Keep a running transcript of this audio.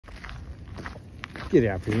Good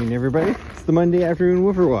afternoon, everybody. It's the Monday afternoon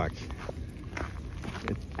woofer walk.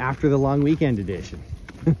 It's after the long weekend edition.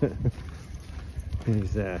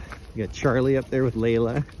 There's you got Charlie up there with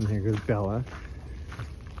Layla, and there goes Bella,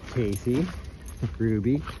 Kasey,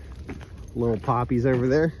 Ruby, little Poppy's over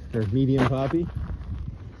there, or medium Poppy,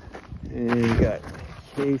 and you got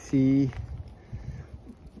Kasey.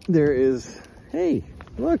 There is, hey,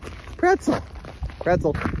 look, Pretzel.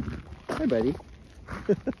 Hi, buddy.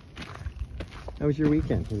 How was your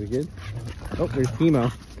weekend? Was it good? Oh, there's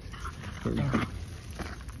Teemo.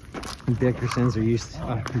 Dickersons are used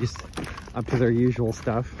just up to their usual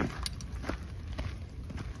stuff.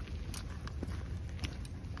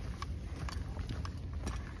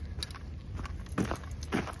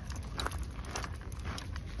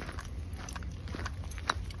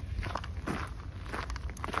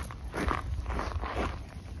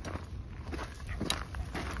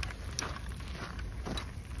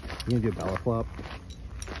 You gonna do a Bella flop?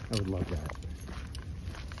 I would love that.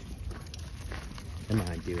 Come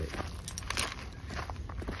on, do it.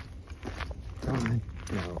 Come on.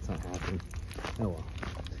 No, it's not happening. Oh well.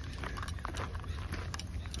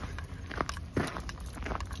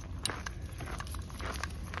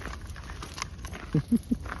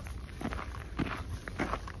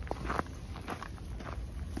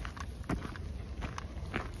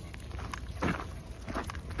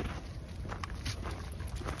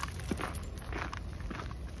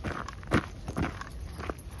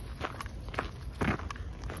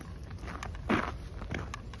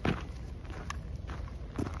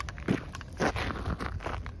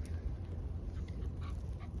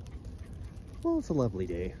 Well, it's a lovely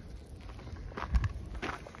day.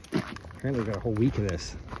 Apparently we've got a whole week of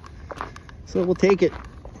this. So we'll take it.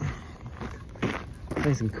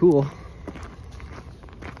 Nice and cool.